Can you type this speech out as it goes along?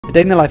A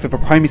day in the life of a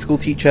primary school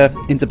teacher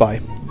in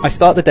Dubai. I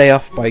start the day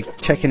off by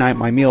checking out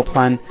my meal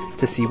plan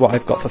to see what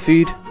I've got for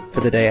food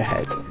for the day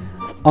ahead.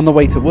 On the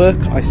way to work,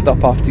 I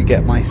stop off to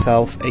get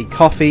myself a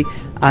coffee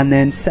and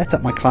then set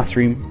up my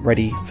classroom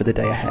ready for the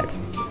day ahead.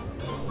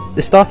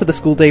 The start of the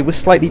school day was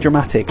slightly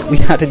dramatic. We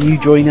had a new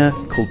joiner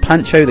called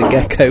Pancho the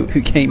Gecko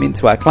who came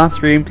into our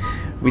classroom.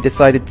 We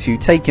decided to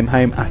take him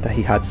home after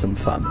he had some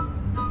fun.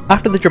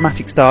 After the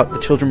dramatic start, the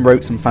children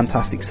wrote some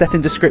fantastic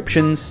setting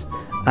descriptions,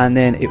 and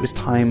then it was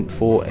time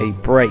for a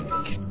break.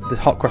 The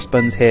hot cross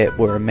buns here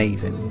were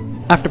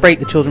amazing. After break,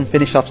 the children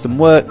finished off some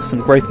work,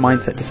 some growth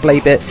mindset display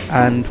bits,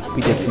 and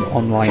we did some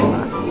online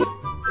maths.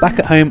 Back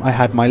at home, I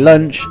had my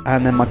lunch,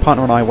 and then my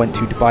partner and I went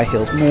to Dubai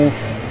Hills Mall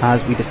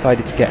as we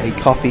decided to get a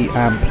coffee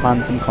and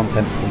plan some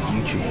content for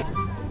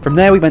YouTube. From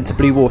there we went to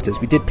Blue Waters.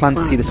 We did plan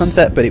to see the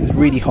sunset, but it was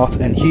really hot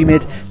and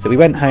humid, so we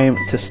went home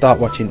to start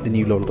watching the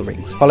new Lord of the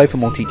Rings. Follow for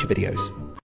more teacher videos.